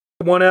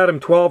1 Adam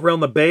 12 around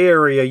the Bay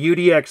Area,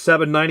 UDX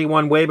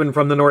 791 waving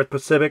from the North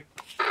Pacific.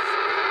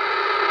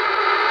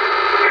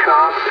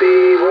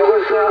 Copy. What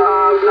was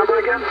the number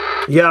again?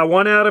 Yeah,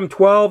 1 Adam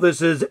 12,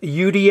 this is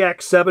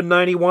UDX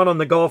 791 on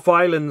the Gulf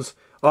Islands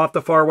off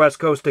the far west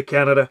coast of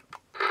Canada.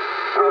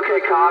 Okay,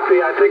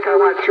 copy. I think I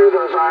went through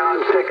those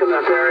islands taking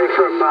the ferry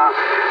from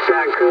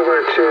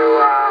Vancouver to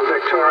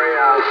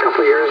Victoria a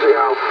couple of years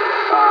ago.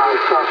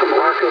 Saw some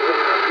orcas in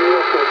a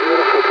beautiful,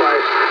 beautiful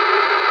place.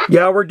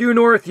 Yeah, we're due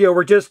north. Yeah,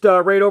 we're just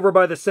right over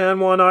by the San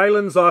Juan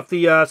Islands off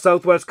the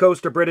southwest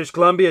coast of British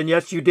Columbia. And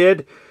yes, you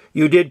did.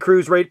 You did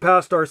cruise right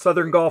past our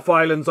southern Gulf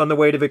Islands on the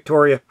way to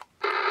Victoria.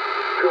 Cool.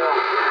 All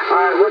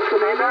right, what's the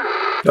name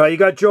there? You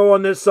got Joe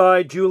on this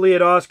side,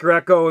 Juliet, Oscar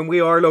Echo, and we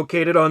are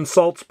located on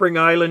Salt Spring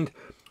Island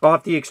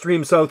off the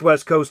extreme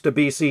southwest coast of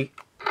BC.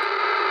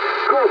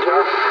 Cool, Joe.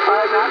 All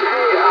right, man.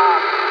 Hey,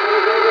 have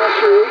a great rest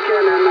of your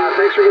weekend, and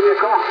thanks for giving me a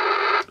call.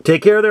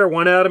 Take care there.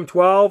 1 Adam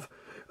 12,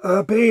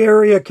 Bay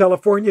Area,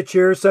 California.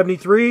 Cheers,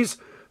 73s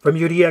from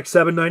UDX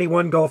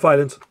 791 Gulf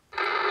Islands.